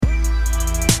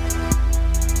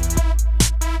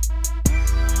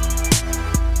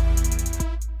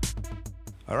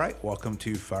welcome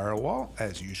to Firewall.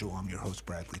 As usual, I'm your host,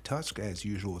 Bradley Tusk. As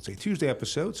usual, it's a Tuesday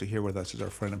episode, so here with us is our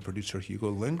friend and producer, Hugo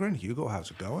Lindgren. Hugo,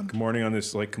 how's it going? Good morning on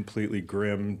this completely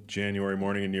grim January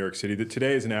morning in New York City.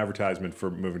 Today is an advertisement for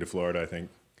moving to Florida, I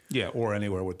think. Yeah, or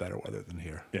anywhere with better weather than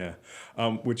here. Yeah,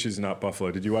 which is not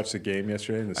Buffalo. Did you watch the game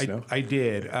yesterday in the snow? I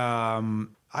did.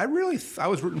 I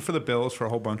was rooting for the Bills for a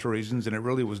whole bunch of reasons, and it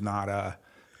really was not a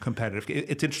competitive.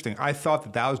 It's interesting. I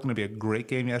thought that was going to be a great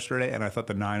game yesterday, and I thought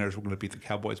the Niners were going to beat the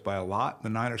Cowboys by a lot. The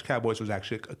Niners-Cowboys was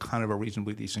actually a kind of a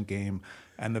reasonably decent game,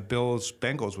 and the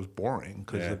Bills-Bengals was boring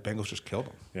because the Bengals just killed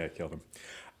them. Yeah, it killed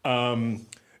them.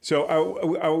 So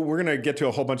we're going to get to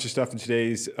a whole bunch of stuff in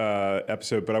today's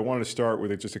episode, but I wanted to start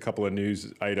with just a couple of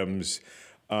news items.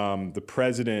 The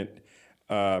President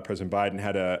Biden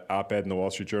had an op-ed in the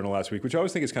Wall Street Journal last week, which I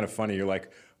always think is kind of funny. You're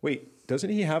like, wait, doesn't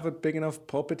he have a big enough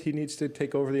pulpit he needs to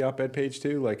take over the op-ed page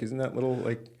too? Isn't that little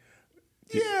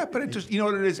Yeah, but it just, you know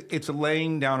what it is? It's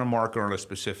laying down a marker on a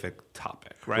specific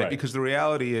topic, right? Because the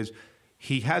reality is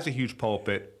he has a huge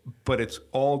pulpit, but it's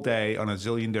all day on a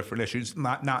zillion different issues.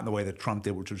 Not in the way that Trump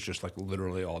did, which was just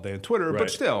literally all day on Twitter, but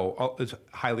still it's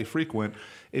highly frequent.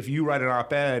 If you write an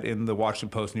op-ed in the Washington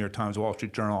Post, New York Times, Wall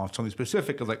Street Journal on something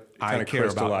specific, it's I care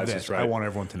about this. Right? I want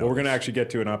everyone to know. Well, we're going to actually get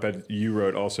to an op-ed you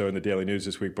wrote also in the Daily News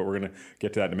this week, but we're going to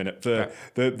get to that in a minute. The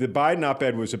Biden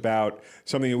op-ed was about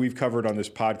something that we've covered on this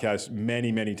podcast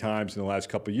many, many times in the last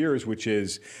couple of years, which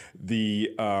is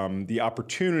the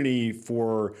opportunity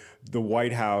for the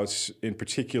White House in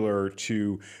particular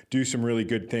to do some really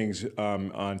good things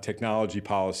on technology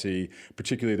policy,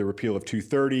 particularly the repeal of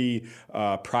 230,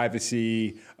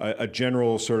 privacy, a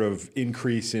general sort of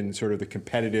increase in sort of the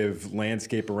competitive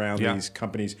landscape around these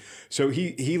companies. So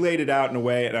he laid it out in a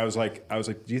way, and I was like,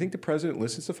 do you think the president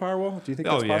listens to Firewall? Do you think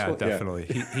that's possible? Yeah, definitely.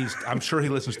 Yeah. I'm sure he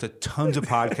listens to tons of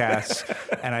podcasts,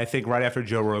 and I think right after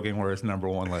Joe Rogan, we're his number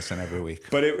one listen every week.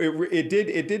 But it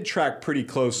did track pretty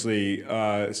closely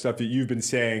stuff that you've been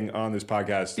saying on this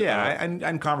podcast. Yeah,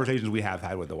 and conversations we have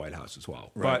had with the White House as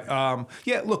well. Right.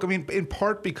 But look, I mean, in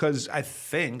part because I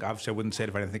think, obviously I wouldn't say it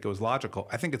if I didn't think it was logical.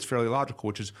 I think it's fairly logical,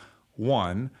 which is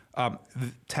one,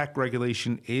 tech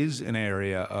regulation is an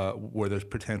area where there's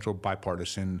potential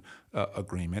bipartisan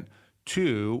agreement.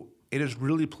 Two, it is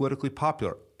really politically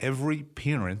popular. Every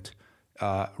parent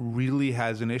really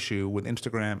has an issue with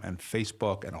Instagram and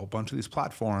Facebook and a whole bunch of these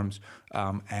platforms.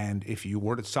 And if you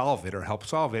were to solve it or help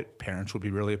solve it, parents would be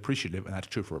really appreciative. And that's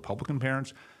true for Republican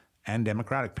parents and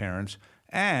Democratic parents.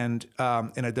 And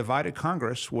in a divided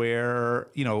Congress where,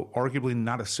 arguably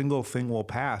not a single thing will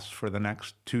pass for the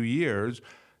next 2 years,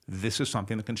 this is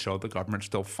something that can show the government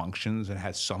still functions and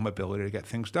has some ability to get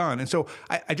things done. And so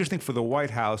I just think for the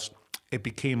White House, it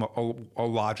became a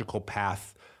logical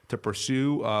path to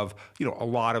pursue of, a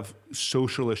lot of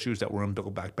social issues that were in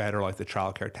Build Back Better, like the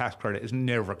child care tax credit, is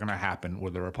never going to happen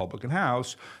with the Republican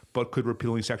House. But could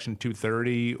repealing Section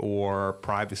 230 or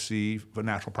the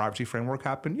national privacy framework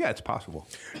happen? Yeah, it's possible.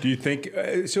 Do you think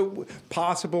so?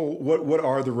 Possible? What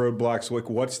are the roadblocks?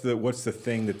 What's the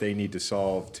thing that they need to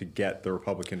solve to get the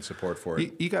Republican support for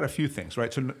it? You got a few things,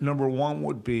 right? So number one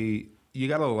would be you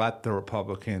got to let the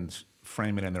Republicans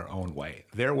frame it in their own way.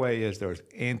 Their way is there's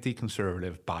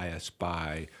anti-conservative bias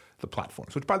by the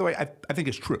platforms, which, by the way, I think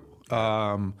is true.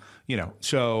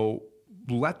 So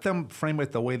let them frame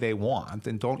it the way they want,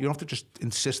 and you don't have to just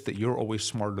insist that you're always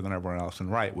smarter than everyone else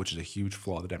and right, which is a huge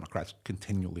flaw the Democrats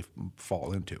continually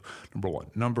fall into. Number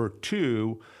one. Number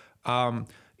two,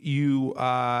 you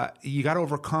got to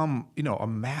overcome, a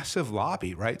massive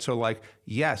lobby, right? So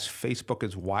yes, Facebook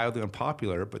is wildly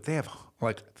unpopular, but they have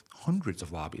hundreds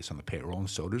of lobbyists on the payroll, and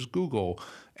so does Google,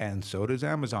 and so does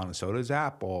Amazon, and so does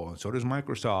Apple, and so does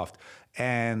Microsoft.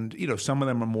 And, some of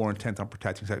them are more intent on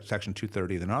protecting Section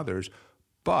 230 than others,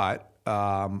 but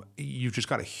you've just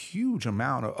got a huge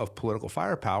amount of political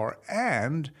firepower.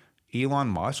 And Elon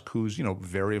Musk, who's,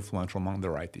 very influential among the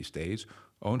right these days,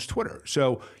 owns Twitter.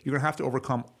 So you're going to have to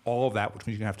overcome all of that, which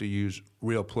means you're going to have to use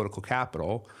real political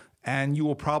capital. And you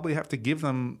will probably have to give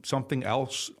them something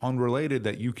else unrelated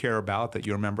that you care about, that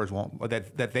your members won't,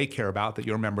 that they care about, that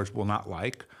your members will not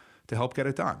like, to help get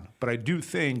it done. But I do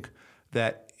think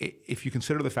that if you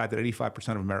consider the fact that 85%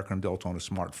 of American adults own a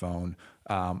smartphone,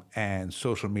 and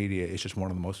social media is just one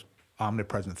of the most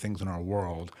omnipresent things in our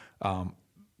world,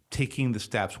 taking the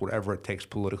steps, whatever it takes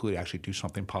politically, to actually do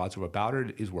something positive about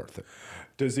it is worth it.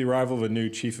 Does the arrival of a new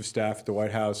chief of staff at the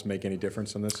White House make any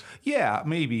difference on this? Yeah,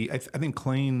 maybe. I think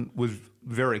Klain was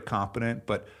very competent,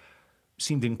 but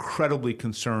seemed incredibly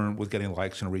concerned with getting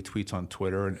likes and retweets on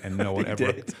Twitter, and no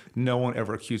one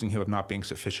ever accusing him of not being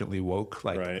sufficiently woke.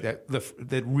 Like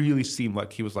that really seemed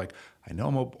like he was like, I know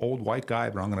I'm an old white guy,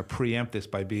 but I'm going to preempt this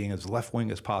by being as left wing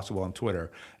as possible on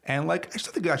Twitter. And like I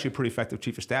still think he's actually a pretty effective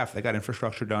chief of staff. They got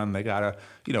infrastructure done, they got a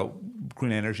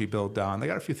green energy bill done, they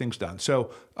got a few things done.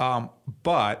 So,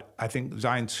 but I think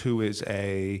Zients,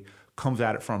 who comes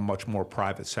at it from a much more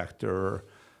private sector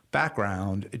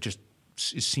background, it just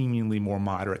is seemingly more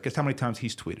moderate. Guess how many times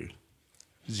he's tweeted?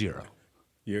 0.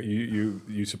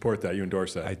 You support that? You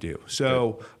endorse that? I do.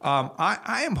 So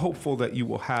I am hopeful that you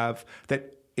will have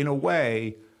that. In a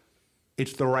way,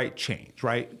 it's the right change,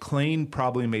 right? Klain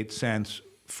probably made sense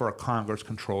for a Congress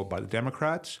controlled by the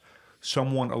Democrats,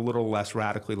 someone a little less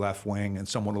radically left wing, and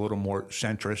someone a little more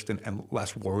centrist and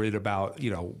less worried about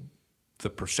the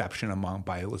perception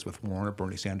by Elizabeth Warren or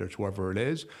Bernie Sanders, whoever it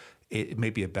is. It may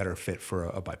be a better fit for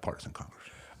a bipartisan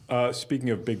Congress. Speaking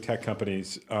of big tech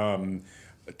companies,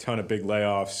 a ton of big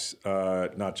layoffs,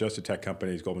 not just at tech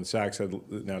companies. Goldman Sachs had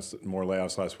announced more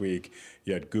layoffs last week.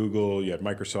 You had Google, you had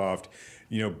Microsoft,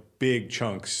 big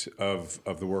chunks of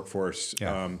the workforce.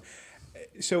 Yeah.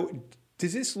 So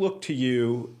does this look to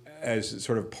you as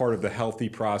sort of part of the healthy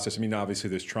process? I mean, obviously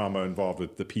there's trauma involved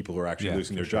with the people who are actually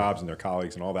losing their jobs and their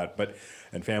colleagues and all that,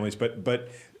 and families, but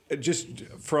just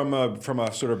from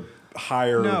a sort of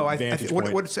higher vantage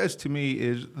point. What it says to me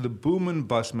is the boom and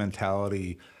bust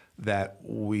mentality that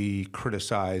we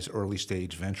criticize early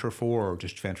stage venture for, or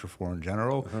just venture for in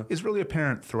general, is really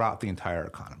apparent throughout the entire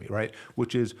economy, right?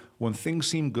 Which is when things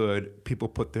seem good, people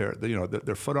put their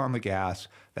foot on the gas,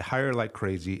 they hire like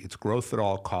crazy, it's growth at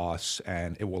all costs,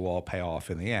 and it will all pay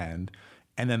off in the end.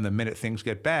 And then the minute things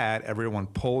get bad, everyone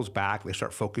pulls back, they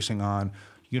start focusing on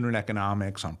unit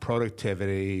economics, on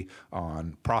productivity,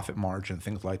 on profit margin,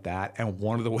 things like that. And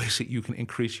one of the ways that you can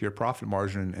increase your profit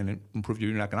margin and improve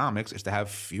your unit economics is to have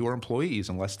fewer employees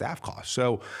and less staff costs.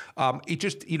 So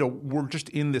we're just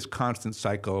in this constant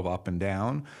cycle of up and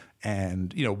down.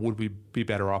 And, would we be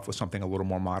better off with something a little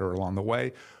more moderate along the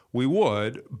way? We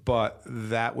would, but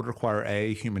that would require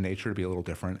A, human nature to be a little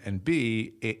different, and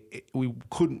B, we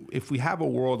couldn't, if we have a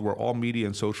world where all media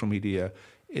and social media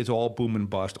is all boom and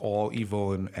bust, all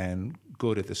evil and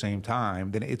good at the same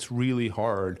time, then it's really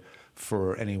hard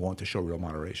for anyone to show real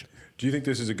moderation. Do you think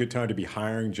this is a good time to be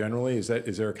hiring generally? Is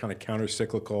there a kind of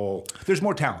counter-cyclical? There's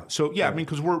more talent. So yeah, I mean,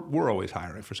 because we're always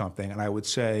hiring for something, and I would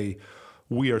say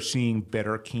we are seeing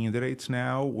better candidates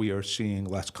now. We are seeing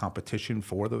less competition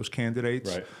for those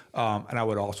candidates. Right. And I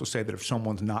would also say that if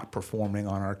someone's not performing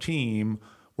on our team,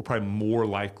 we're probably more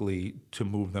likely to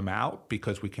move them out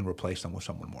because we can replace them with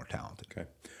someone more talented. Okay.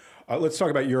 Let's talk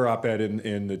about your op-ed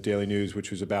in the Daily News,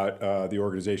 which was about the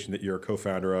organization that you're a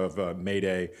co-founder of,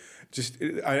 Mayday.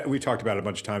 We talked about it a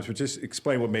bunch of times, but just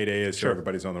explain what Mayday is so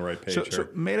everybody's on the right page. So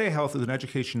Mayday Health is an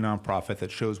education nonprofit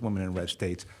that shows women in red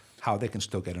states how they can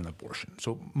still get an abortion.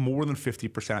 So more than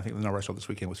 50%, I think the number I saw this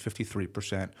weekend was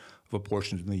 53% of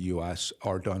abortions in the U.S.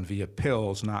 are done via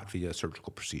pills, not via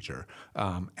surgical procedure.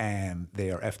 And they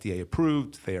are FDA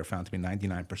approved. They are found to be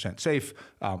 99% safe.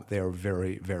 They are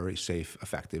very, very safe,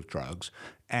 effective drugs.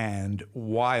 And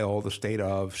while the state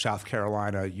of South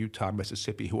Carolina, Utah,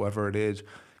 Mississippi, whoever it is,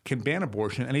 can ban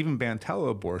abortion and even ban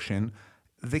teleabortion,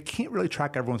 they can't really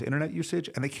track everyone's internet usage,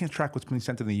 and they can't track what's being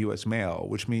sent in the U.S. mail,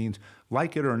 which means,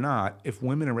 like it or not, if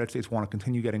women in red states want to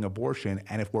continue getting abortion,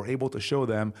 and if we're able to show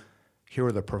them, here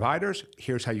are the providers,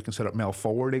 here's how you can set up mail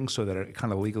forwarding so that it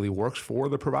kind of legally works for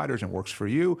the providers and works for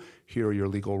you, here are your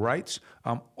legal rights,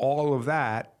 all of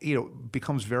that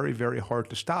becomes very, very hard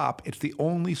to stop. It's the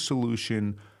only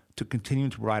solution to continue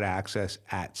to provide access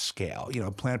at scale.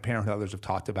 Planned Parenthood and others have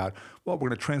talked about, well, we're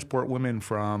going to transport women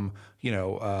from,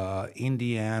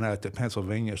 Indiana to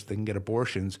Pennsylvania so they can get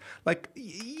abortions. Like,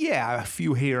 yeah, a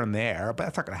few here and there, but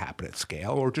that's not going to happen at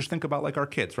scale. Or just think about like our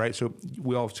kids, right? So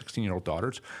we all have 16-year-old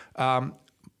daughters.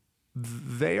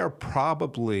 They are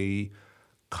probably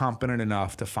competent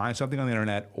enough to find something on the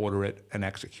internet, order it, and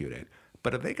execute it.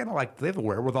 But are they going to they have the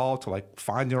wherewithal to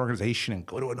find the organization and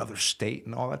go to another state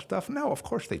and all that stuff? No, of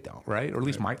course they don't, right? Or at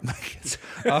least my kids.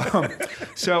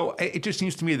 So it just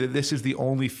seems to me that this is the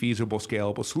only feasible,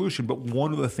 scalable solution. But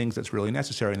one of the things that's really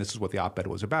necessary, and this is what the op-ed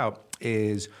was about,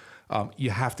 is you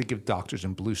have to give doctors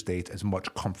in blue states as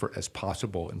much comfort as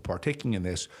possible in partaking in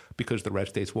this, because the red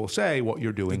states will say what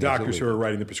you're doing. The doctors who are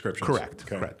writing the prescriptions. Correct.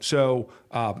 Okay. Correct. So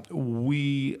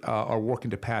we are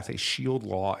working to pass a shield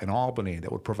law in Albany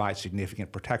that would provide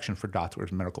significant protection for doctors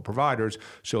and medical providers.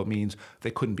 So it means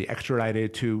they couldn't be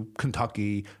extradited to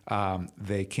Kentucky.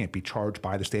 They can't be charged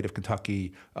by the state of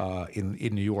Kentucky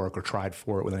in New York or tried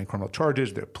for it with any criminal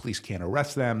charges. The police can't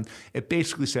arrest them. It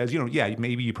basically says,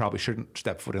 maybe you probably shouldn't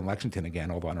step foot in Lexington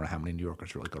again, although I don't know how many New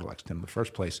Yorkers really go to Lexington in the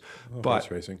first place.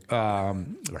 Horse racing.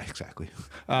 Right, exactly.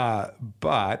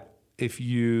 But if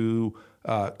you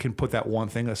can put that one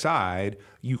thing aside,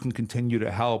 you can continue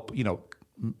to help,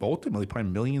 ultimately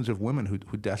probably millions of women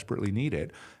who desperately need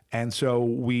it. And so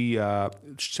we,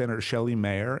 Senator Shelley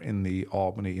Mayer in the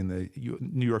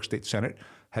New York State Senate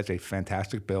has a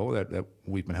fantastic bill that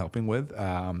we've been helping with,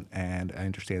 and I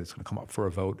understand it's going to come up for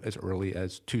a vote as early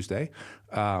as Tuesday.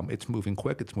 It's moving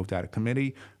quick. It's moved out of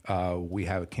committee. We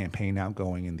have a campaign now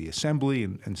going in the Assembly,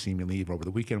 and seemingly even over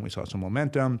the weekend we saw some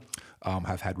momentum.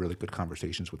 Have had really good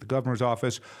conversations with the governor's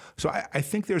office. So I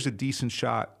think there's a decent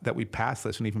shot that we pass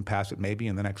this and even pass it maybe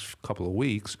in the next couple of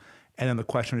weeks. And then the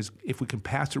question is, if we can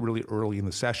pass it really early in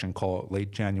the session, call it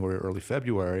late January, early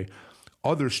February,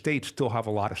 other states still have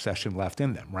a lot of session left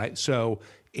in them, right? So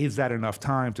is that enough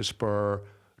time to spur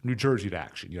New Jersey to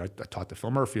action? I talked to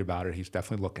Phil Murphy about it. He's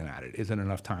definitely looking at it. Is it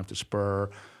enough time to spur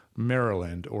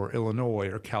Maryland or Illinois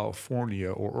or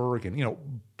California or Oregon,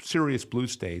 serious blue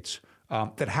states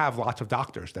that have lots of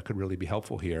doctors that could really be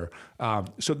helpful here.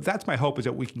 So that's my hope, is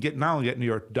that we can not only get New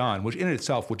York done, which in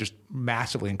itself would just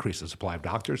massively increase the supply of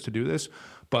doctors to do this,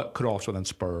 but could also then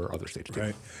spur other states too.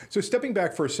 Right. So stepping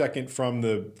back for a second from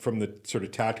the sort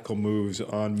of tactical moves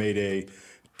on May Day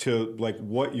to like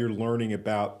what you're learning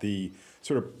about the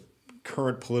sort of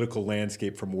current political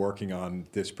landscape from working on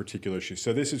this particular issue.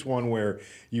 So this is one where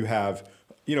you have,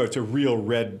 it's a real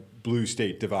red-blue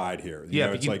state divide here.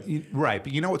 Right.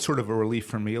 But it's sort of a relief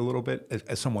for me a little bit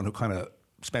as someone who kind of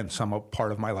spent some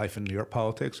part of my life in New York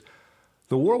politics.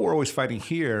 The war we're always fighting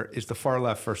here is the far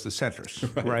left versus the centers,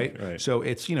 right? So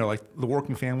it's, like the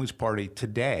Working Families Party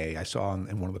today, I saw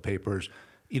in one of the papers,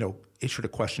 issued a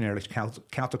questionnaire to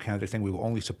council candidates saying we will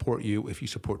only support you if you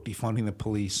support defunding the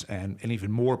police and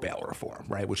even more bail reform,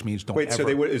 right? Which means don't ever...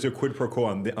 So is a quid pro quo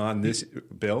on this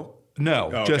bill?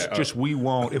 No, just we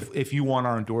won't. If you want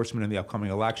our endorsement in the upcoming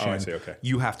election,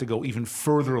 you have to go even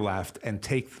further left and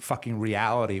take fucking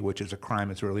reality, which is a crime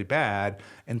that's really bad,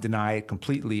 and deny it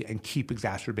completely and keep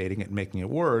exacerbating it and making it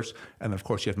worse. And of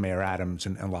course, you have Mayor Adams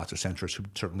and lots of centrists who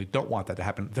certainly don't want that to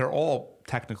happen. They're all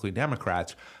technically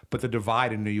Democrats, but the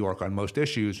divide in New York on most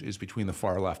issues is between the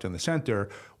far left and the center.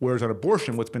 Whereas on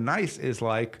abortion, what's been nice is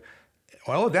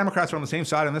the Democrats are on the same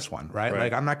side on this one, right?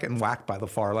 Like, I'm not getting whacked by the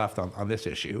far left on this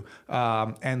issue.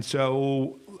 And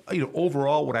so,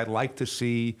 overall, what I'd like to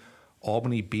see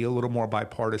Albany be a little more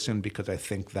bipartisan, because I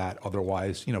think that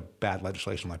otherwise, bad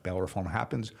legislation like bail reform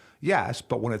happens. Yes,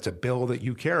 but when it's a bill that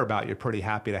you care about, you're pretty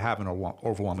happy to have an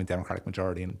overwhelming Democratic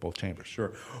majority in both chambers.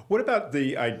 Sure. What about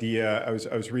the idea? I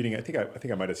was reading. I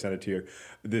think I might have sent it to you.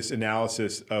 This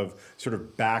analysis of sort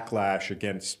of backlash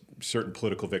against certain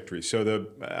political victories. So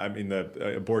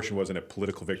the abortion wasn't a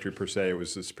political victory per se. It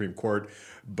was the Supreme Court,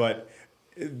 but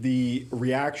the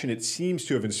reaction it seems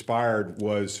to have inspired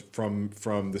was from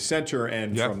the center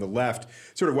and from the left,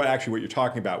 sort of what you're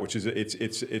talking about, which is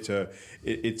it's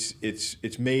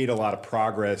made a lot of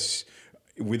progress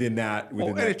within that.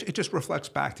 And it just reflects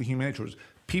back to human nature.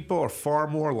 People are far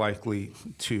more likely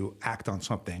to act on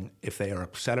something if they are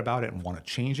upset about it and want to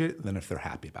change it than if they're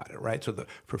happy about it, right? So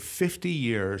for 50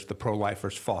 years, the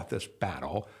pro-lifers fought this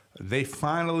battle. They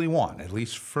finally won, at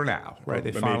least for now, right?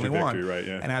 They finally won. Victory, right,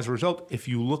 yeah. And as a result, if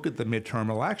you look at the midterm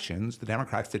elections, the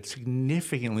Democrats did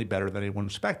significantly better than anyone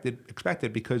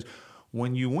expected, because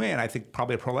when you win, I think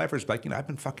probably a pro-lifer is like, I've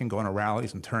been fucking going to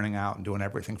rallies and turning out and doing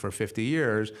everything for 50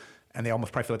 years, and they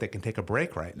almost probably feel like they can take a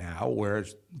break right now,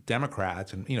 whereas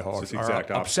Democrats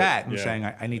are upset and saying,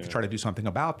 I need to try to do something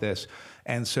about this.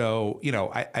 And so,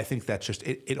 I think that's just,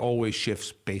 it always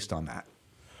shifts based on that.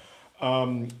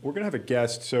 We're going to have a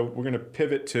guest, so we're going to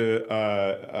pivot to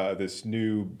this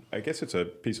new, I guess it's a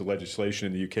piece of legislation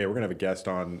in the UK. We're going to have a guest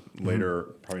on later,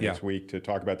 probably next week, to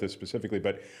talk about this specifically,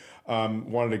 but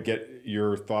wanted to get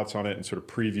your thoughts on it and sort of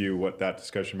preview what that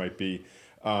discussion might be.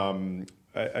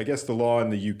 I guess the law in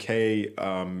the UK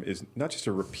is not just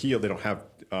a repeal. They don't have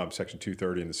Section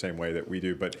 230 in the same way that we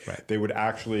do, but they would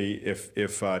actually,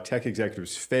 if tech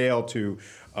executives fail to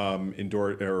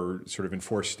endorse or sort of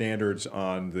enforce standards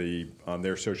on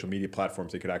their social media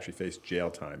platforms, they could actually face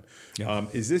jail time. Yeah.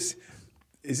 Is this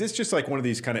Is this just like one of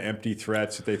these kind of empty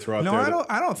threats that they throw out no,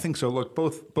 there? I don't think so. Look,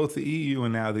 both the EU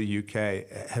and now the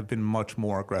UK have been much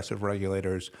more aggressive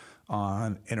regulators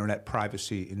on internet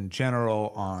privacy in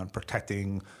general, on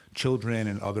protecting children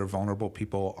and other vulnerable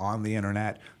people on the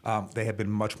internet. They have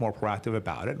been much more proactive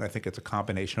about it, and I think it's a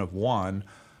combination of one.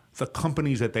 The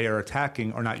companies that they are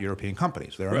attacking are not European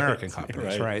companies; they're American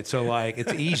companies, right? So, like,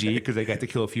 it's easy because they get to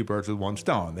kill a few birds with one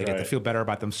stone. They get to feel better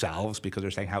about themselves because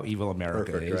they're saying how evil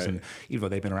America is, and even though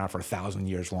they've been around for 1,000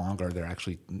 years longer, they're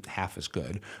actually half as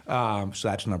good. So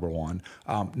that's number one.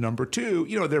 Number two,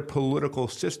 their political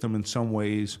system in some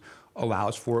ways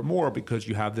allows for it more because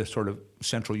you have this sort of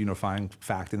central unifying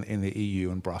fact in the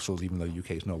EU and Brussels, even though the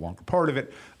UK is no longer part of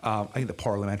it. I think the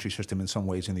parliamentary system in some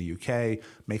ways in the UK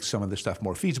makes some of this stuff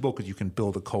more feasible because you can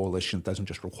build a coalition that doesn't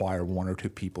just require one or two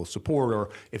people's support, or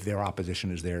if their opposition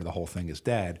is there, the whole thing is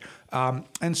dead.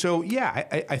 And so,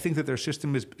 I think that their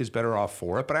system is better off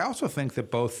for it. But I also think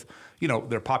that both,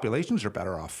 their populations are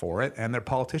better off for it, and their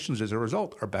politicians, as a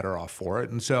result, are better off for it.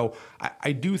 And so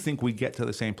I do think we get to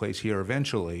the same place here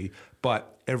eventually,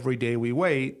 but every day we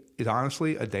wait is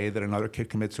honestly a day that another kid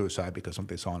commits suicide because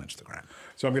something they saw on Instagram.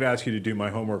 So I'm going to ask you to do my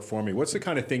homework for me. What's the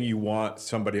kind of thing you want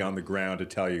somebody on the ground to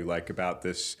tell you, like about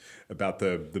this, about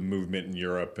the movement in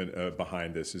Europe and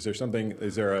behind this? Is there something?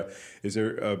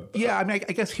 Yeah, I mean,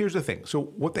 I guess here's the thing. So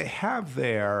what they have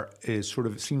there is sort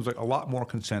of, it seems like a lot more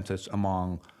consensus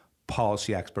among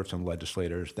policy experts and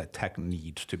legislators that tech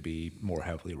needs to be more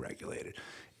heavily regulated.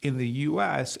 In the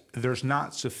U.S., there's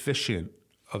not sufficient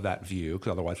of that view,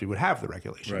 because otherwise we would have the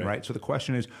regulation, right? So the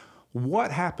question is,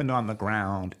 what happened on the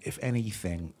ground, if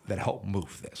anything, that helped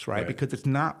move this, right? Because it's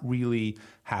not really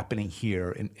happening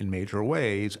here in major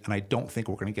ways, and I don't think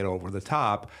we're going to get over the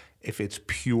top if it's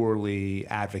purely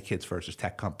advocates versus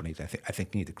tech companies. I think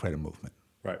you need to create a movement.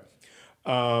 Right.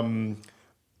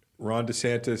 Ron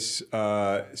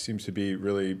DeSantis seems to be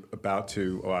really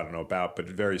but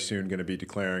very soon going to be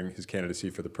declaring his candidacy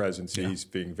for the presidency. Yeah. He's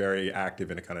being very active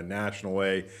in a kind of national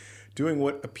way, doing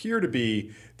what appear to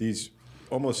be these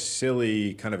almost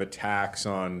silly kind of attacks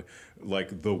on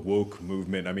like the woke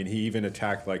movement. I mean, he even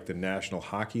attacked like the National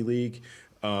Hockey League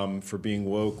for being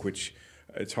woke, which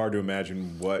it's hard to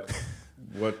imagine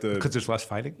because there's less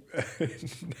fighting?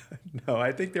 No,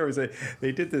 I think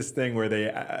they did this thing where they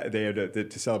had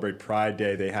to celebrate Pride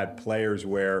Day. They had players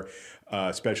wear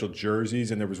special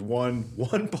jerseys, and there was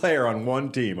one player on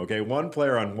one team. Okay, one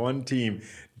player on one team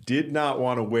did not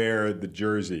want to wear the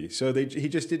jersey, so he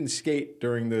just didn't skate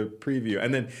during the preview.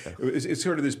 And then it's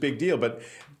sort of this big deal, but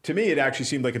to me, it actually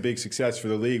seemed like a big success for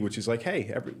the league, which is like,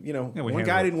 hey, one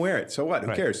guy didn't wear it, so what?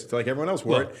 Who cares? It's like everyone else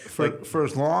wore it. For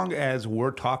as long as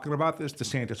we're talking about this,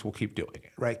 DeSantis will keep doing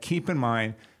it, right? Keep in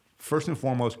mind, first and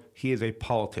foremost, he is a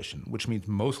politician, which means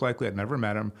most likely, I've never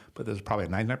met him, but there's probably a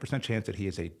 99% chance that he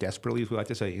is a desperately, as we like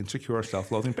to say, insecure,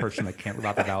 self-loathing person that can't live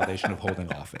out the validation of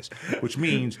holding office, which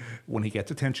means when he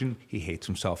gets attention, he hates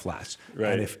himself less.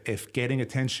 Right. And if getting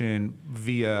attention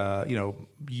via,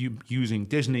 using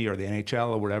Disney or the NHL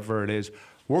or whatever it is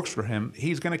works for him,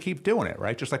 he's going to keep doing it,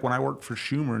 right? Just like when I worked for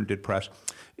Schumer and did press,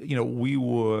 we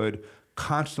would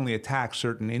constantly attack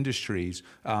certain industries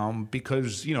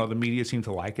because the media seemed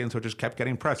to like it, and so it just kept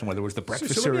getting press. And whether it was the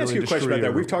breakfast cereal industry, let me ask you a question about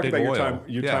that. We've talked about oil.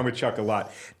 your time with Chuck a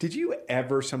lot. Did you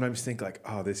ever sometimes think like,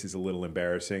 oh, this is a little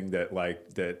embarrassing that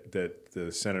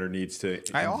the senator needs to?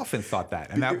 I often thought that,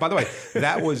 and that, by the way,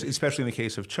 that was especially in the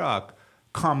case of Chuck,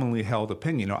 commonly held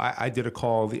opinion. I did a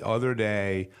call the other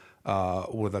day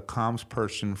with a comms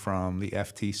person from the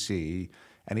FTC.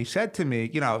 And he said to me,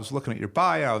 I was looking at your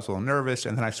bio, I was a little nervous,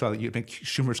 and then I saw that you make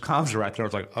Schumer's comms director. I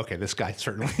was like, okay, this guy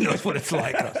certainly knows what it's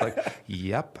like. And I was like,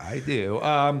 yep, I do.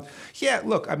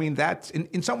 Look, I mean, that's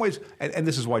in some ways, and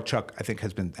this is why Chuck, I think,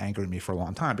 has been angering me for a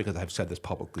long time, because I've said this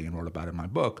publicly and wrote about it in my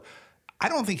book. I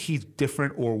don't think he's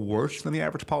different or worse than the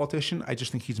average politician. I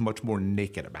just think he's much more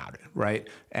naked about it, right?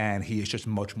 And he is just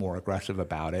much more aggressive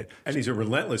about it. And he's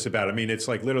relentless about it. I mean, it's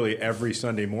like literally every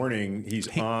Sunday morning he's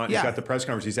on. He's got the press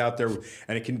conference. He's out there,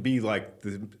 and it can be like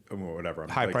whatever.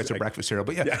 High price of breakfast cereal,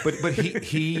 but but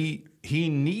he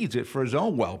needs it for his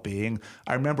own well-being.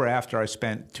 I remember after I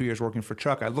spent 2 years working for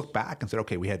Chuck, I looked back and said,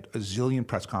 okay, we had a zillion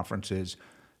press conferences.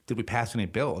 Did we pass any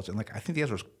bills? And I think the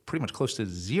answer was pretty much close to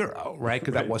zero, right?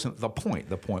 Because that wasn't the point.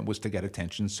 The point was to get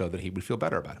attention so that he would feel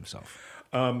better about himself.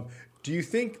 Do you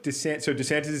think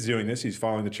DeSantis is doing this? He's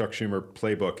following the Chuck Schumer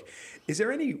playbook. Is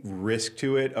there any risk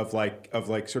to it of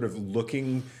sort of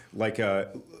looking like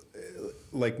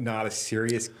not a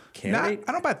serious candidate?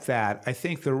 I don't know about that. I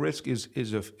think the risk is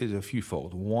a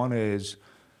fewfold. One is,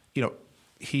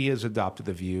 he has adopted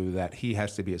the view that he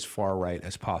has to be as far right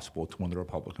as possible to win the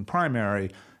Republican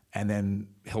primary. and then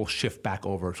he'll shift back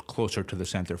over closer to the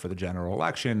center for the general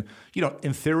election.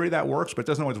 In theory that works, but it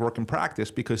doesn't always work in practice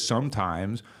because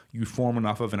sometimes you form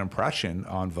enough of an impression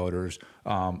on voters,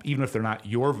 even if they're not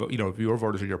your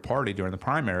voters or your party during the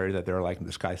primary, that they're like,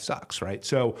 this guy sucks, right?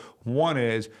 So one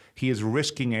is he is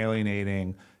risking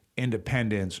alienating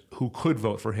independents who could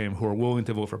vote for him, who are willing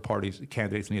to vote for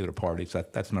candidates in either party. So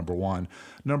that's number one.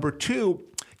 Number two,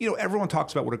 everyone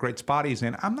talks about what a great spot he's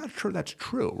in. I'm not sure that's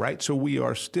true, right? So we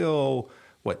are still,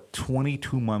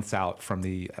 22 months out from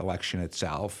the election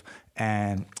itself,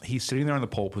 and he's sitting there in the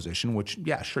pole position, which,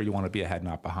 yeah, sure, you want to be ahead,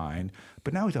 not behind,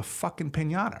 but now he's a fucking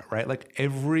piñata, right? Like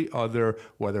every other,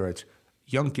 whether it's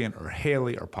Youngkin or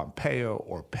Haley or Pompeo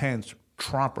or Pence,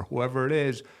 Trump or whoever it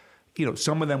is,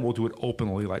 some of them will do it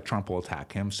openly, like Trump will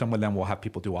attack him. Some of them will have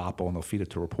people do oppo and they'll feed it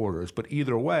to reporters. But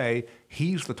either way,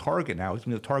 he's the target now. He's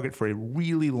been the target for a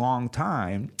really long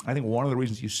time. I think one of the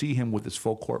reasons you see him with this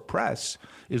full court press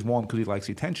is one, because he likes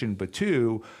the attention, but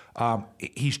two,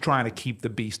 he's trying to keep the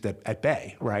beast at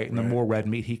bay, right? And the more red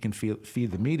meat he can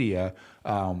feed the media,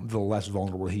 the less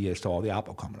vulnerable he is to all the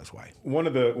oppo coming his way. One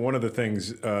of the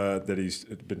things that he's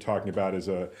been talking about is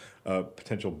a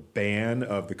potential ban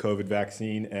of the COVID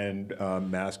vaccine and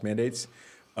mask mandates.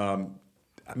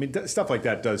 Stuff like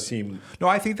that does seem... No,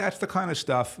 I think that's the kind of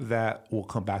stuff that will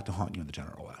come back to haunt you in the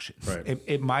general election.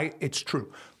 Right. It's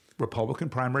true. Republican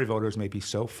primary voters may be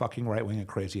so fucking right-wing and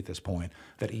crazy at this point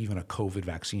that even a COVID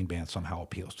vaccine ban somehow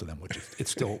appeals to them, which is, it's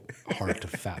still hard to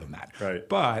fathom that. Right.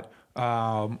 But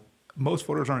most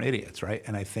voters aren't idiots, right?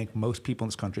 And I think most people in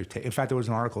this country in fact, there was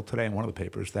an article today in one of the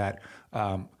papers that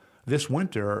this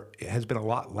winter has been a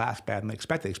lot less bad than they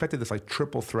expected. They expected this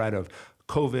triple threat of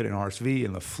COVID and RSV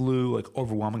and the flu,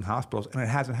 overwhelming hospitals, and it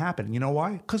hasn't happened. And you know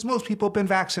why? Because most people have been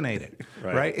vaccinated,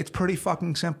 right? It's pretty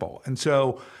fucking simple. And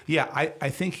so, yeah, I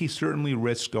think he certainly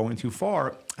risks going too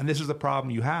far. And this is the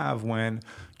problem you have when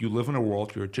you live in a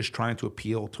world where you're just trying to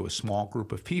appeal to a small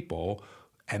group of people.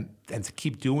 And to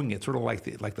keep doing it, sort of like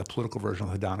the political version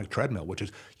of the hedonic treadmill, which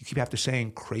is you keep after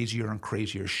saying crazier and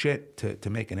crazier shit to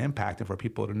make an impact and for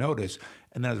people to notice.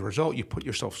 And then as a result, you put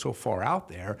yourself so far out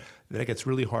there that it gets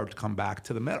really hard to come back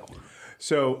to the middle.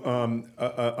 So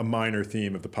a minor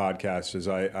theme of the podcast is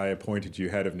I appointed you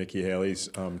head of Nikki Haley's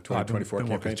 2024 been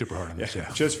campaign. Working super hard on this,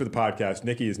 yeah. Just for the podcast,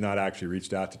 Nikki has not actually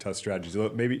reached out to Tusk Strategies.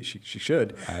 Maybe she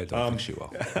should. I don't think she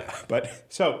will. But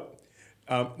so...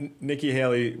 Nikki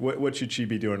Haley, what should she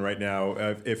be doing right now?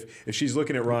 If she's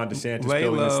looking at Ron DeSantis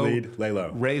building this lead, lay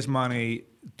low. Raise money,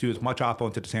 do as much oppo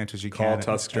into DeSantis as you Call can.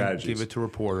 Tusk Strategies. Give it to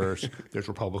reporters. There's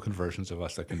Republican versions of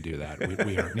us that can do that.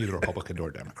 We are neither Republican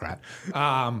nor Democrat.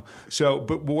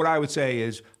 But what I would say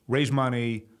is raise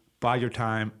money, buy your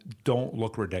time, don't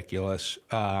look ridiculous,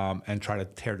 and try to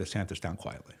tear DeSantis down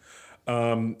quietly.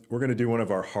 We're going to do one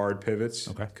of our hard pivots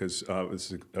because Okay.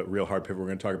 this is a real hard pivot. We're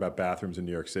going to talk about bathrooms in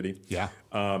New York City. Yeah.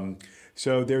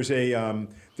 So there's a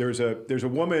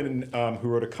woman who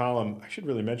wrote a column. I should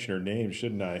really mention her name,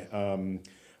 shouldn't I?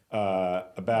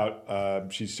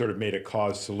 About she's sort of made a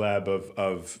cause celeb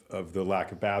of the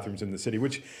lack of bathrooms in the city,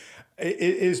 which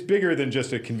is bigger than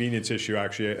just a convenience issue.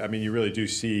 Actually, I mean, you really do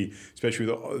see, especially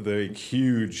with the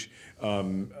huge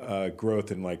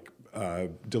growth in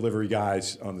delivery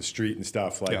guys on the street and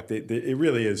stuff. It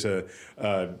really is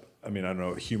I mean, I don't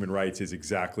know, human rights is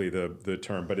exactly the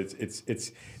term, but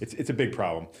it's a big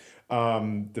problem.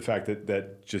 The fact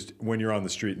that just when you're on the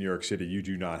street in New York City, you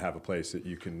do not have a place that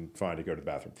you can find to go to the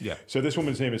bathroom. Yeah. So this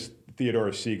woman's name is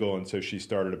Theodora Siegel, and so she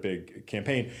started a big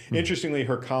campaign. Mm-hmm. Interestingly,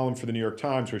 her column for the New York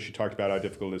Times, where she talked about how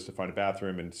difficult it is to find a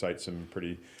bathroom and cite some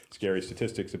pretty scary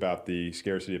statistics about the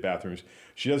scarcity of bathrooms,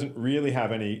 she doesn't really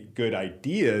have any good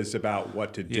ideas about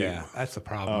what to do. Yeah, that's the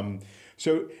problem.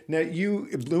 So now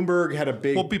Bloomberg had a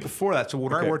big... Well, before that, so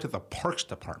when I worked at the Parks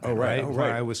Department, right. When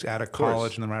I was out of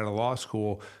college and then right out of law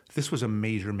school, this was a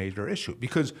major, major issue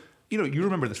because, you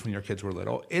remember this when your kids were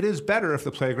little. It is better if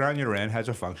the playground you're in has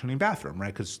a functioning bathroom,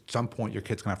 right? Because at some point your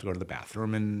kid's going to have to go to the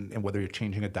bathroom and whether you're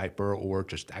changing a diaper or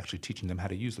just actually teaching them how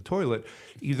to use the toilet,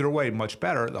 either way, much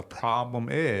better. The problem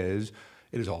is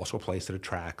it is also a place that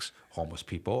attracts homeless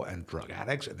people and drug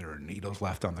addicts, and there are needles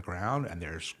left on the ground, and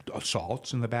there's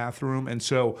assaults in the bathroom. And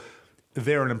so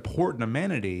they're an important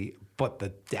amenity, but the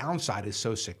downside is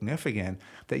so significant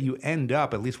that you end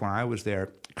up, at least when I was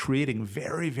there, creating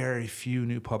very, very few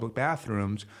new public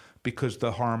bathrooms because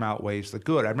the harm outweighs the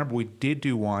good. I remember we did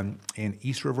do one in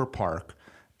East River Park,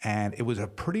 and it was a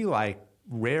pretty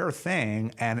rare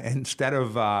thing, and instead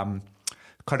of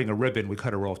cutting a ribbon, we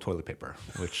cut a roll of toilet paper,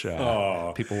 which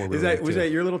people were really Was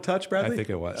that your little touch, Bradley? I think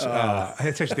it was. I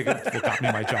actually think it got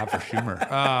me my job for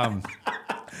Schumer.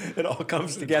 It all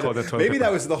comes together. Maybe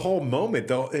that was the whole moment,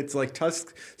 though. It's like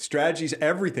Tusk Strategies,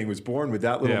 everything was born with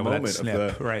that little moment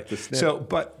snip, of the snip. So,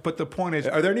 but the point is,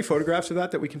 are there any photographs of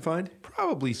that we can find?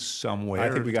 Probably somewhere. I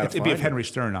think we got to find it. It'd be of Henry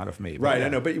Stern, not of me. Right, I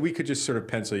know, but we could just sort of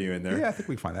pencil you in there. Yeah, I think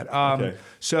we can find that.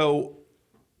 So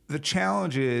the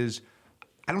challenge is,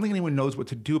 I don't think anyone knows what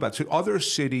to do about it. So other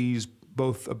cities,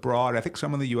 both abroad, I think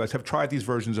some in the U.S., have tried these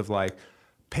versions of like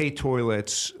pay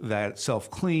toilets that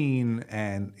self-clean,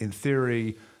 and in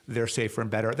theory, they're safer and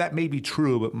better. That may be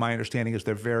true, but my understanding is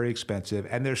they're very expensive,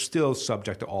 and they're still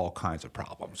subject to all kinds of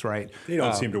problems, right? They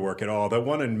don't seem to work at all. The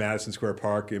one in Madison Square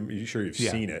Park, I'm sure you've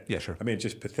seen it. Yeah, sure. I mean, it's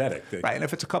just pathetic. Right, and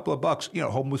if it's a couple of bucks,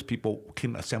 homeless people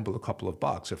can assemble a couple of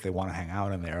bucks. If they want to hang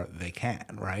out in there, they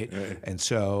can, right? And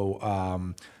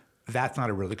so that's not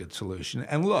a really good solution.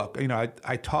 And look,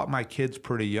 I taught my kids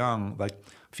pretty young, like,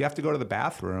 if you have to go to the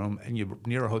bathroom and you're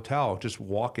near a hotel, just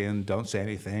walk in, don't say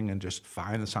anything, and just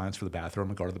find the signs for the bathroom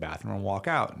and go to the bathroom and walk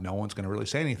out. No one's going to really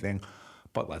say anything.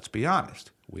 But let's be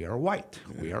honest, we are white.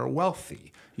 We are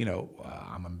wealthy.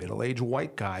 I'm a middle-aged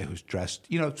white guy who's dressed,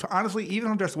 so honestly, even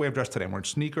if I'm dressed the way I'm dressed today, I'm wearing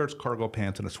sneakers, cargo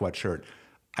pants, and a sweatshirt.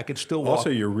 I could still walk. Also,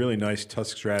 your really nice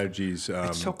Tusk Strategies.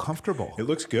 It's so comfortable. It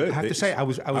looks good. I have to say,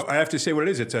 I have to say what it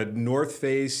is. It's a North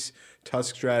Face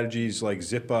Tusk Strategies like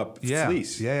zip up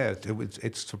fleece. Yeah,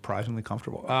 it's surprisingly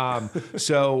comfortable.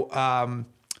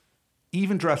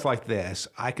 Even dressed like this,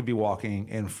 I could be walking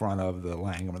in front of the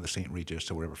Langham or the St.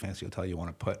 Regis or whatever fancy hotel you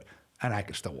want to put, and I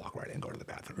could still walk right in and go to the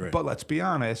bathroom. Right. But let's be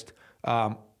honest.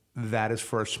 That is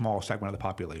for a small segment of the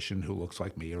population who looks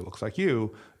like me or looks like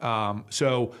you.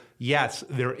 So yes,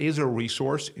 there is a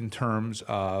resource in terms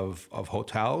of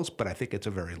hotels, but I think it's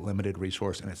a very limited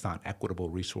resource, and it's not an equitable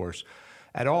resource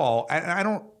at all. And I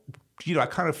don't, I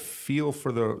kind of feel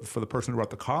for the person who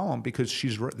wrote the column, because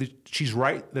she's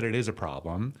right that it is a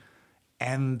problem.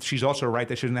 And she's also right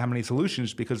that she doesn't have many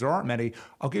solutions, because there aren't many.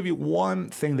 I'll give you one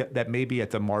thing that maybe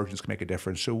at the margins can make a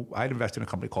difference. So I'd invested in a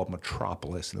company called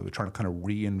Metropolis, and they were trying to kind of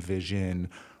re-envision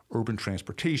urban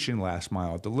transportation, last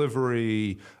mile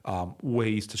delivery,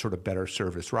 ways to sort of better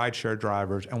service rideshare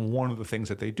drivers. And one of the things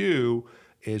that they do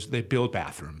is they build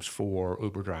bathrooms for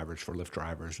Uber drivers, for Lyft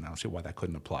drivers, and I don't see why that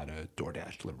couldn't apply to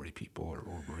DoorDash delivery people or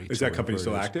Uber Eats. Is that company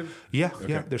still active? Yeah,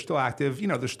 yeah, they're still active.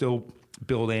 They're still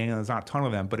building, and there's not a ton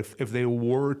of them. But if they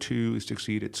were to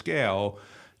succeed at scale,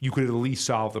 you could at least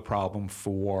solve the problem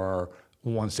for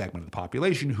one segment of the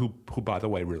population who by the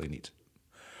way, really needs it.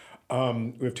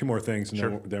 We have two more things,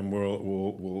 and then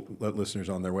we'll let listeners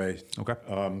on their way.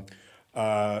 Okay.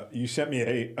 You sent me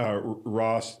a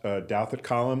Ross Douthat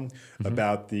column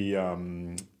about the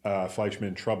Fleischman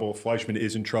in trouble. Fleischman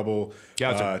is in trouble.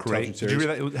 Yeah, it's a great. Did you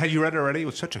read that? Had you read it already? It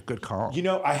was such a good column.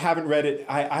 I haven't read it.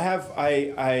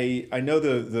 I know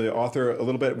the author a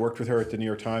little bit. Worked with her at the New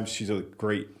York Times. She's a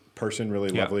great person, really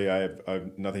lovely. I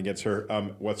have nothing against her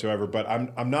whatsoever, but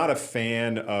I'm not a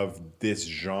fan of this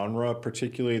genre,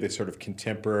 particularly the sort of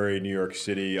contemporary New York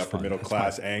City upper middle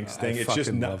class angst thing. It's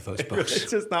just not love those books.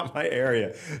 It's just not my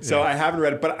area. So I haven't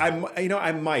read it, but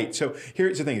I might. So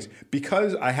here's the thing: is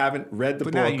because I haven't read the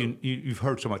book. But now you've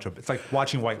heard so much of it. It's like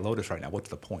watching White Lotus right now. What's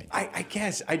the point? I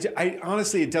guess I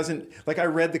honestly, it doesn't, like, I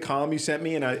read the column you sent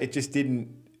me, and it just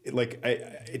didn't.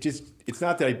 It's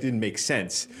not that it didn't make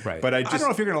sense, right? But I don't know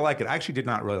if you're going to like it. I actually did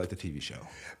not really like the TV show.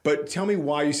 But tell me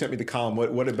why you sent me the column.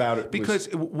 What about it? Because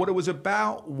what it was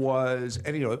about was,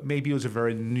 and maybe it was a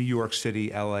very New York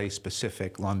City, LA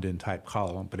specific, London type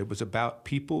column, but it was about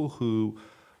people who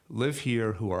live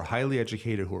here, who are highly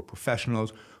educated, who are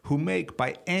professionals, who make,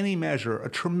 by any measure, a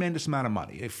tremendous amount of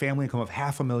money. A family income of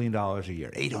 $500,000 a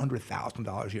year,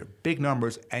 $800,000 a year, big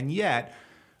numbers, and yet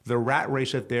the rat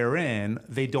race that they're in,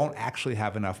 they don't actually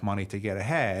have enough money to get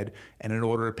ahead. And in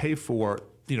order to pay for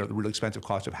the really expensive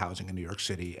cost of housing in New York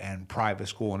City and private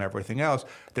school and everything else,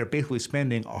 they're basically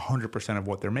spending 100% of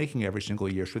what they're making every single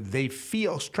year. So they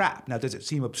feel strapped. Now, does it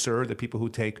seem absurd that people who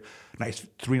take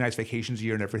 3 nice vacations a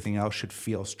year and everything else should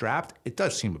feel strapped? It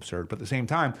does seem absurd, but at the same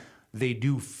time, they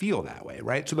do feel that way,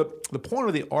 right? So the point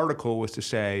of the article was to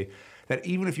say that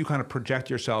even if you kind of project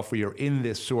yourself where you're in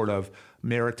this sort of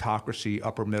meritocracy,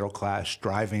 upper middle class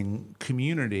striving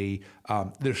community,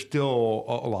 there's still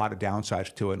a lot of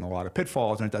downsides to it and a lot of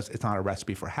pitfalls, and it's not a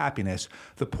recipe for happiness.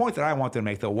 The point that I wanted to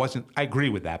make, though, wasn't, I agree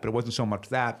with that, but it wasn't so much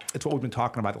that. It's what we've been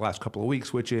talking about the last couple of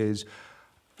weeks, which is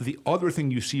the other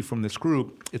thing you see from this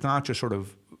group is not just sort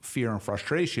of fear and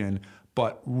frustration,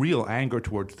 but real anger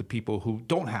towards the people who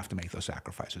don't have to make those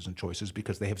sacrifices and choices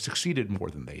because they have succeeded more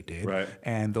than they did. Right.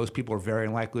 And those people are very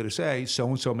unlikely to say,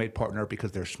 so-and-so made partner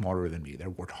because they're smarter than me, they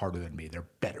worked harder than me, they're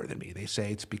better than me. They say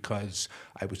it's because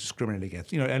I was discriminated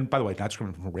against. And by the way, not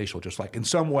discriminated from racial, just like in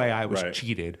some way I was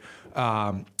cheated.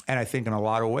 And I think in a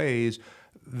lot of ways,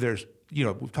 there's,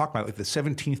 we've talked about like the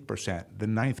 17th%, the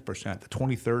 9th%, the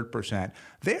 23rd%.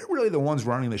 They're really the ones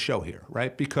running the show here,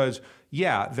 right? Because,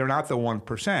 they're not the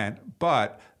 1%,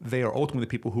 but they are ultimately the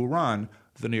people who run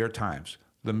the New York Times,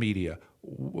 the media,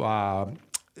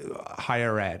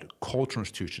 higher ed, cultural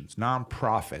institutions,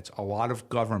 nonprofits, a lot of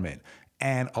government.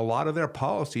 And a lot of their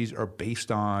policies are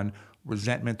based on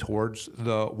resentment towards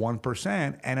the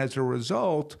 1%. And as a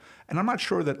result, and I'm not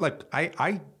sure that,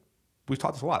 we've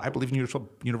taught this a lot. I believe in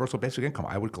universal basic income.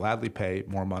 I would gladly pay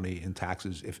more money in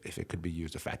taxes if it could be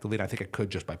used effectively. And I think it could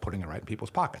just by putting it right in people's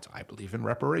pockets. I believe in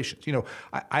reparations.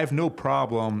 I have no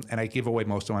problem, and I give away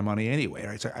most of my money anyway.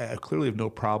 Right? So I clearly have no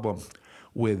problem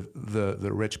with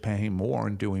the rich paying more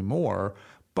and doing more.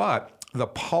 But the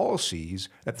policies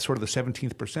at sort of the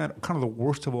 17th% are kind of the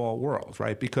worst of all worlds,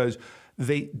 right? Because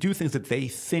they do things that they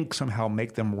think somehow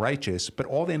make them righteous, but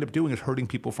all they end up doing is hurting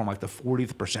people from like the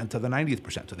 40th% to the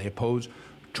 90th%. So they oppose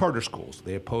charter schools.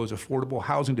 They oppose affordable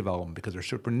housing development because they're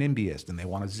super NIMBYist and they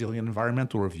want a zillion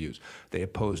environmental reviews. They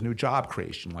oppose new job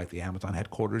creation like the Amazon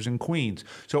headquarters in Queens.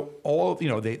 So all,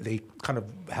 they kind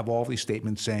of have all these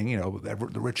statements saying,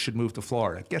 the rich should move to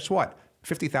Florida. Guess what?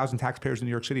 50,000 taxpayers in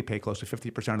New York City pay close to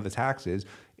 50% of the taxes.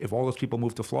 If all those people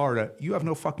move to Florida, you have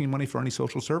no fucking money for any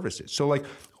social services. So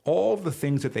all the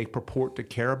things that they purport to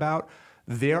care about,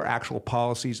 their actual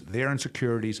policies, their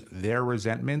insecurities, their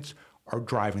resentments are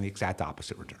driving the exact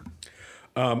opposite return.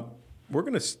 We're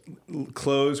going to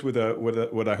close with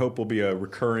what I hope will be a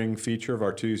recurring feature of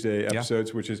our Tuesday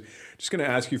episodes, which is just going to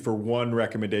ask you for one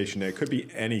recommendation. It could be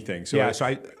anything. So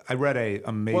I read a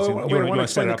amazing. Well, you want to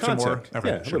set up some more?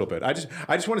 Okay, sure. A little bit. I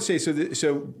just want to say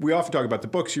so we often talk about the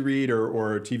books you read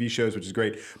or TV shows, which is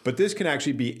great, but this can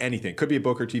actually be anything. It could be a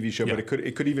book or TV show, but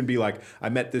it could even be like I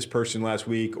met this person last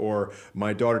week, or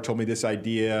my daughter told me this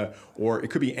idea, or it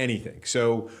could be anything.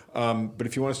 So, but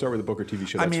if you want to start with a book or TV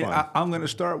show, that's fine. I'm going to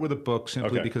start with a book.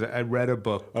 Simply because I read a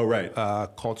book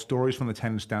called Stories from the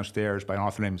Tenants Downstairs by an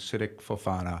author named Siddiq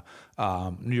Fofana,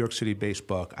 New York City-based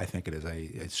book. I think it is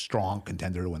a strong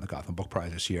contender to win the Gotham Book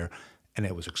Prize this year, and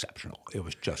it was exceptional. It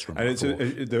was just remarkable.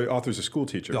 And the author's a school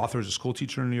teacher. The author is a school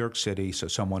teacher in New York City, so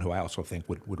someone who I also think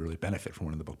would really benefit from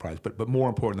winning the book prize. But more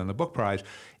important than the book prize,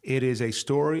 it is a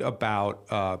story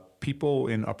about people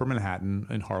in Upper Manhattan,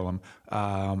 in Harlem,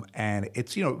 and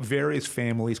it's various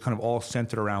families kind of all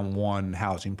centered around one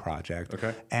housing project.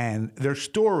 Okay. And they're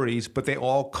stories, but they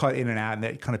all cut in and out, and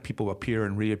that kind of people appear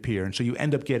and reappear, and so you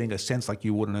end up getting a sense like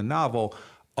you would in a novel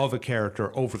of a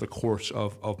character over the course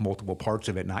of multiple parts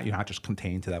of it. You're not just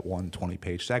contained to that one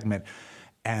 20-page segment.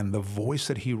 And the voice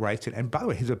that he writes it, and by the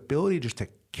way, his ability just to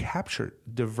capture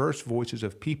diverse voices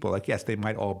of people, yes, they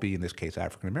might all be, in this case,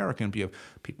 African-American, be of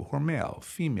people who are male,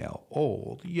 female,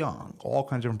 old, young, all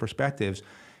kinds of different perspectives.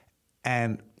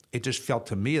 And it just felt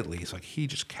to me, at least, like he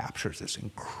just captures this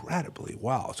incredibly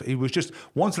well. So it was just,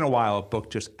 once in a while, a book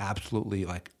just absolutely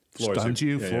stuns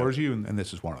you, floors you, and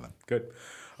this is one of them. Good.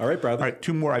 All right, Bradley. All right,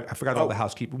 two more. I forgot all the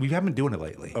housekeeping. We haven't been doing it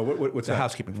lately. Oh, what's the that?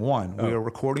 Housekeeping. One, we are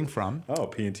recording from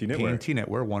P&T Knitwear. P&T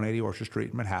Knitwear, 180 Orchard Street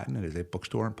in Manhattan. It is a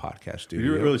bookstore and podcast studio.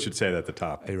 You really should say that at the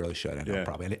top. I really should. I know,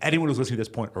 probably. And anyone who's listening to this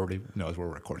point already knows where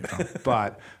we're recording from.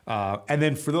 But and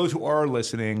then for those who are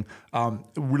listening,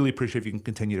 really appreciate if you can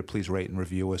continue to please rate and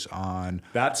review us on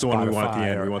That's the Spotify one we want at the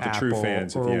end. We want the Apple, true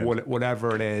fans at the end.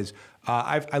 Whatever it is.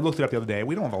 I looked it up the other day.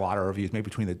 We don't have a lot of reviews. Maybe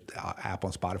between the Apple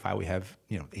and Spotify, we have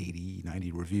 80,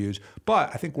 90 reviews. But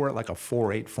I think we're at like a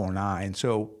 4.8, 4.9.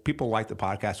 So people like the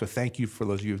podcast. So thank you for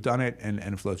those of you who've done it. And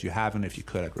for those of you who haven't, if you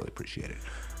could, I'd really appreciate it.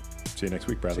 See you next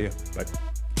week, Bradley. See you.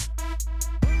 Bye.